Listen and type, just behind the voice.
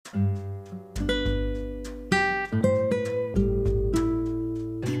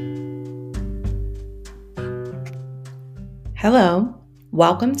Hello,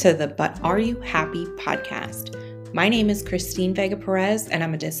 welcome to the But Are You Happy podcast. My name is Christine Vega Perez, and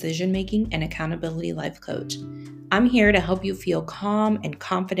I'm a decision making and accountability life coach. I'm here to help you feel calm and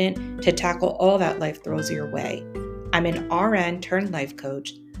confident to tackle all that life throws your way. I'm an RN turned life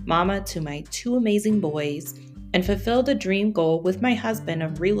coach, mama to my two amazing boys, and fulfilled a dream goal with my husband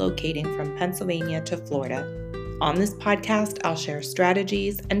of relocating from Pennsylvania to Florida. On this podcast, I'll share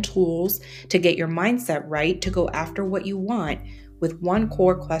strategies and tools to get your mindset right to go after what you want with one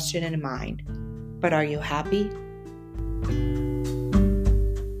core question in mind. But are you happy?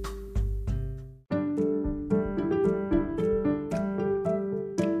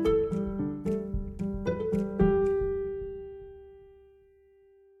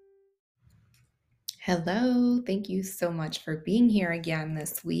 Hello, thank you so much for being here again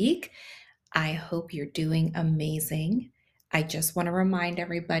this week. I hope you're doing amazing. I just want to remind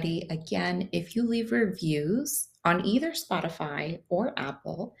everybody again, if you leave reviews on either Spotify or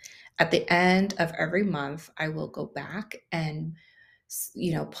Apple, at the end of every month, I will go back and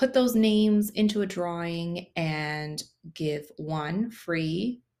put those names into a drawing and give one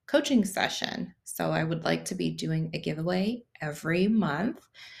free coaching session. So I would like to be doing a giveaway every month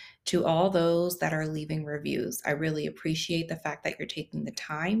to all those that are leaving reviews. I really appreciate the fact that you're taking the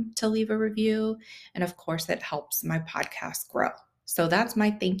time to leave a review. And of course, it helps my podcast grow. So that's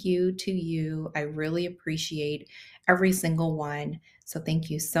my thank you to you. I really appreciate every single one. So thank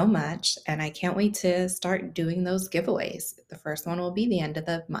you so much. And I can't wait to start doing those giveaways. The first one will be the end of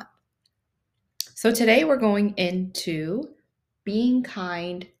the month. So today we're going into being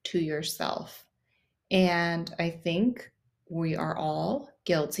kind to yourself. And I think we are all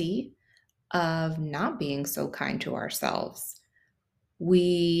guilty of not being so kind to ourselves.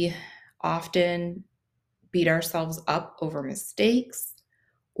 We often beat ourselves up over mistakes,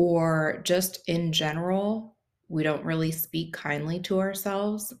 or just in general, we don't really speak kindly to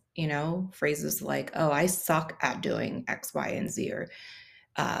ourselves. Phrases like, oh, I suck at doing X, Y, and Z, or,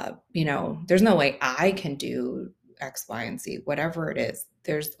 there's no way I can do X, Y, and Z, whatever it is.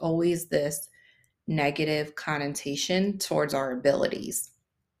 There's always this negative connotation towards our abilities.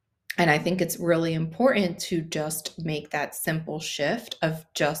 And I think it's really important to just make that simple shift of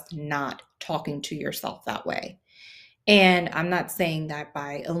just not talking to yourself that way. And I'm not saying that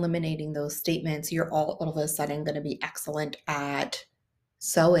by eliminating those statements, you're all of a sudden going to be excellent at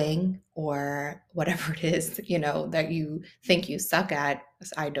sewing or whatever it is, that you think you suck at.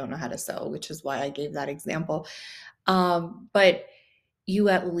 I don't know how to sew, which is why I gave that example. But you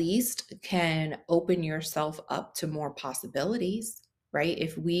at least can open yourself up to more possibilities, right?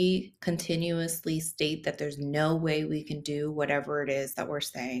 If we continuously state that there's no way we can do whatever it is that we're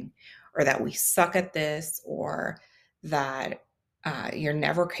saying, or that we suck at this, or that you're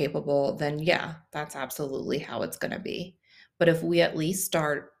never capable, then yeah, that's absolutely how it's going to be. But if we at least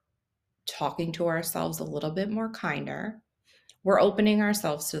start talking to ourselves a little bit more kinder, we're opening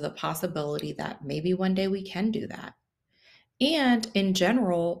ourselves to the possibility that maybe one day we can do that. And in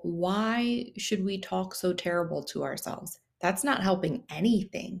general, why should we talk so terrible to ourselves? That's not helping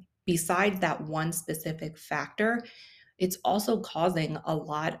anything. Besides that one specific factor, it's also causing a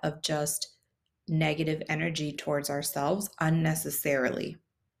lot of just negative energy towards ourselves unnecessarily.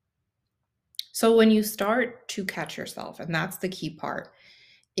 So when you start to catch yourself, and that's the key part,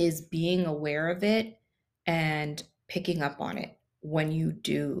 is being aware of it and picking up on it when you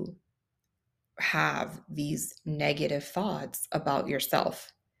do have these negative thoughts about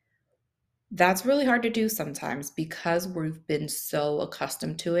yourself. That's really hard to do sometimes because we've been so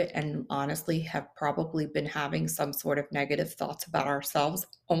accustomed to it, and honestly have probably been having some sort of negative thoughts about ourselves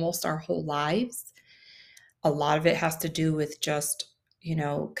almost our whole lives. A lot of it has to do with just,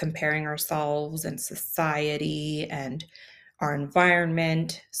 comparing ourselves and society and our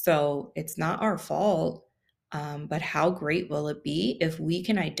environment. So it's not our fault. But how great will it be if we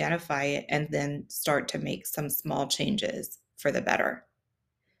can identify it and then start to make some small changes for the better?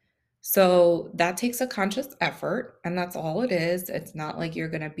 So that takes a conscious effort, and that's all it is. It's not like you're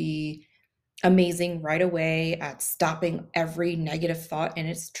going to be amazing right away at stopping every negative thought in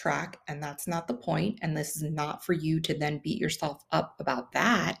its track, and that's not the point. And this is not for you to then beat yourself up about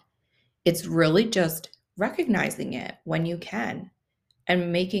that. It's really just recognizing it when you can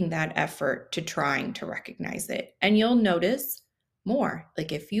and making that effort to trying to recognize it. And you'll notice more.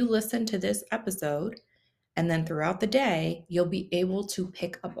 Like if you listen to this episode and then throughout the day, you'll be able to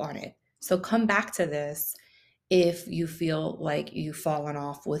pick up on it. So come back to this if you feel like you've fallen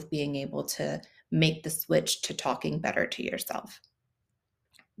off with being able to make the switch to talking better to yourself.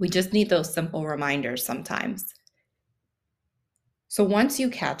 We just need those simple reminders sometimes. So once you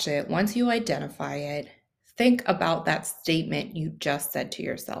catch it, once you identify it, Think about that statement you just said to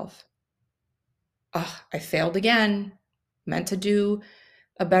yourself. Oh, I failed again. Meant to do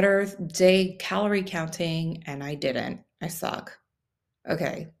a better day calorie counting and I didn't. I suck.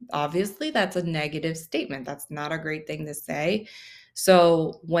 Okay, obviously that's a negative statement. That's not a great thing to say.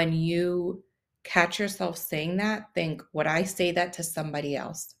 So when you catch yourself saying that, think, would I say that to somebody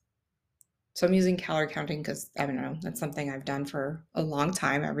else? So I'm using calorie counting because I don't know, that's something I've done for a long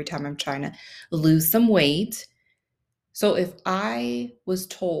time every time I'm trying to lose some weight. So if I was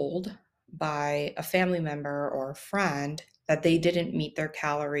told by a family member or a friend that they didn't meet their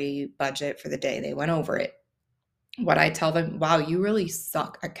calorie budget for the day, they went over it. What I tell them, wow, you really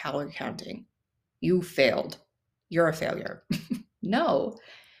suck at calorie counting. You failed. You're a failure. No,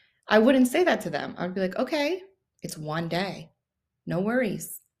 I wouldn't say that to them. I'd be like, okay, it's one day. No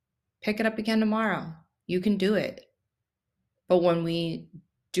worries. Pick it up again tomorrow. You can do it. But when we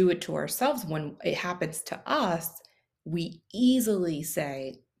do it to ourselves, when it happens to us, we easily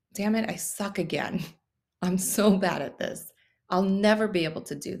say, damn it, I suck again. I'm so bad at this. I'll never be able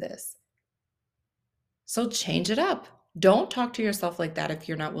to do this. So change it up. Don't talk to yourself like that if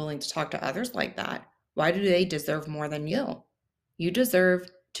you're not willing to talk to others like that. Why do they deserve more than you? You deserve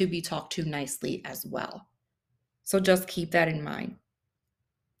to be talked to nicely as well. So just keep that in mind.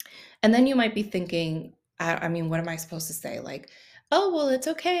 And then you might be thinking, I mean, what am I supposed to say? Like, oh, well, it's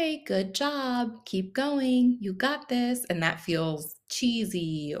okay. Good job. Keep going. You got this. And that feels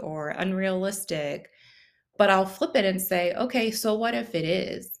cheesy or unrealistic. But I'll flip it and say, okay, so what if it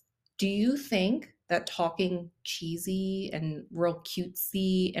is? Do you think that talking cheesy and real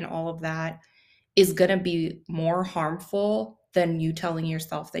cutesy and all of that is going to be more harmful than you telling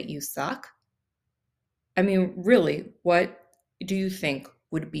yourself that you suck? I mean, really, what do you think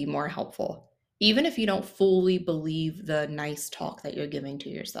would be more helpful? Even if you don't fully believe the nice talk that you're giving to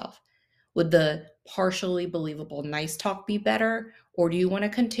yourself, would the partially believable nice talk be better? Or do you want to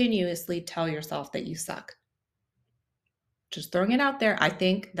continuously tell yourself that you suck? Just throwing it out there. I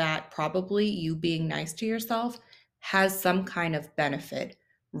think that probably you being nice to yourself has some kind of benefit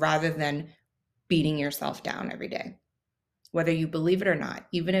rather than beating yourself down every day. Whether you believe it or not,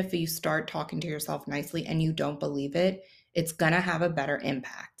 even if you start talking to yourself nicely and you don't believe it, it's going to have a better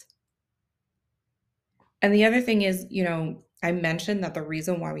impact. And the other thing is, I mentioned that the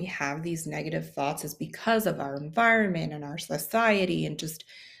reason why we have these negative thoughts is because of our environment and our society and just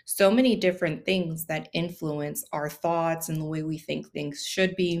so many different things that influence our thoughts and the way we think things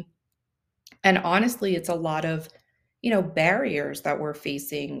should be. And honestly, it's a lot of, barriers that we're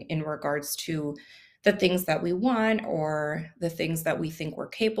facing in regards to the things that we want or the things that we think we're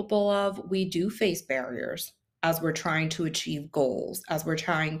capable of. We do face barriers as we're trying to achieve goals, as we're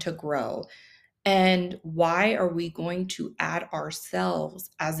trying to grow. And why are we going to add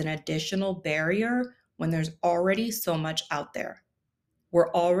ourselves as an additional barrier when there's already so much out there?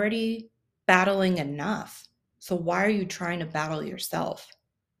 We're already battling enough. So why are you trying to battle yourself?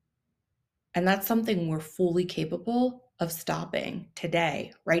 And that's something we're fully capable of stopping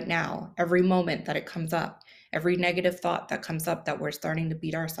today, right now, every moment that it comes up, every negative thought that comes up that we're starting to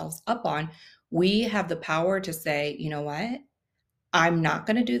beat ourselves up on. We have the power to say, you know what? I'm not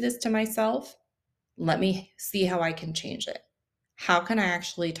going to do this to myself. Let me see how I can change it. How can I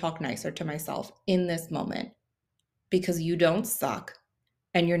actually talk nicer to myself in this moment? Because you don't suck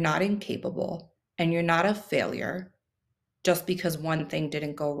and you're not incapable and you're not a failure just because one thing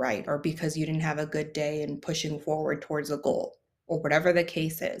didn't go right or because you didn't have a good day in pushing forward towards a goal or whatever the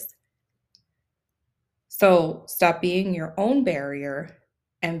case is. So stop being your own barrier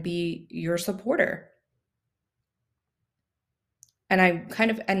and be your supporter. And I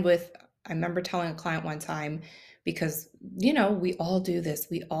kind of end with, I remember telling a client one time, because, we all do this,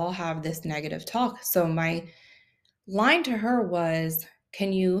 we all have this negative talk. So my line to her was,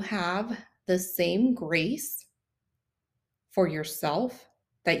 can you have the same grace for yourself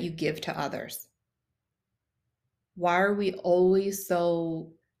that you give to others? Why are we always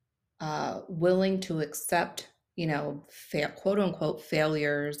so willing to accept, quote unquote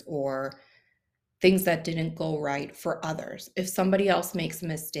failures or things that didn't go right for others? If somebody else makes a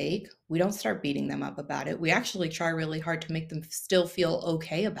mistake, we don't start beating them up about it. We actually try really hard to make them still feel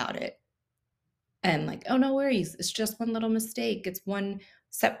okay about it. And like, oh, no worries. It's just one little mistake. It's one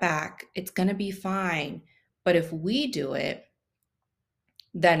setback. It's going to be fine. But if we do it,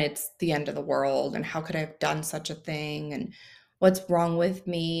 then it's the end of the world. And how could I have done such a thing? And what's wrong with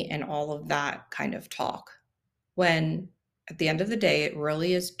me? And all of that kind of talk. When at the end of the day, it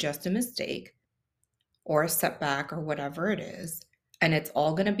really is just a mistake or a setback or whatever it is. And it's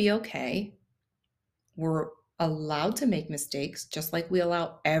all going to be okay. We're allowed to make mistakes, just like we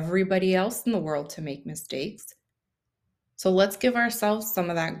allow everybody else in the world to make mistakes. So let's give ourselves some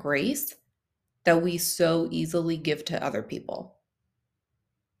of that grace that we so easily give to other people.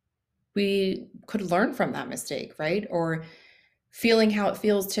 We could learn from that mistake, right? Or feeling how it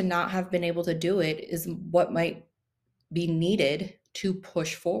feels to not have been able to do it is what might be needed to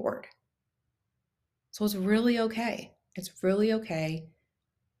push forward. So it's really okay. It's really okay.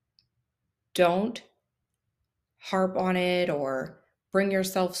 Don't harp on it or bring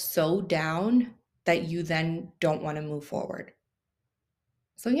yourself so down that you then don't want to move forward.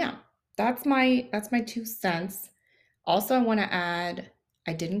 So yeah, that's my 2 cents. Also, I want to add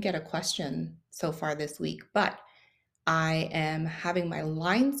I didn't get a question so far this week, but I am having my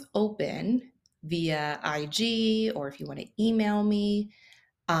lines open via IG, or if you want to email me,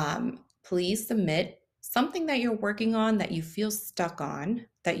 please submit something that you're working on that you feel stuck on,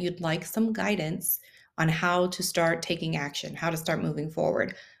 that you'd like some guidance on how to start taking action, how to start moving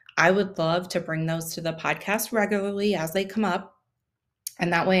forward. I would love to bring those to the podcast regularly as they come up.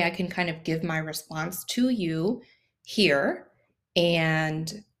 And that way I can kind of give my response to you here.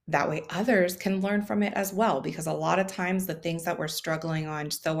 And that way others can learn from it as well. Because a lot of times the things that we're struggling on,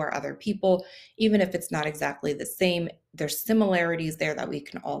 so are other people. Even if it's not exactly the same, there's similarities there that we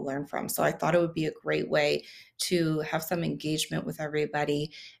can all learn from. So I thought it would be a great way to have some engagement with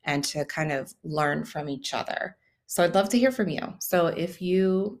everybody and to kind of learn from each other. So I'd love to hear from you. So if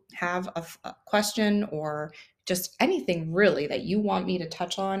you have a question or just anything really that you want me to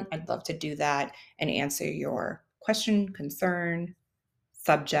touch on, I'd love to do that and answer your question, concern,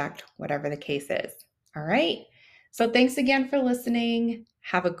 subject, whatever the case is. All right. So thanks again for listening.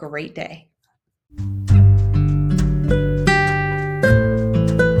 Have a great day.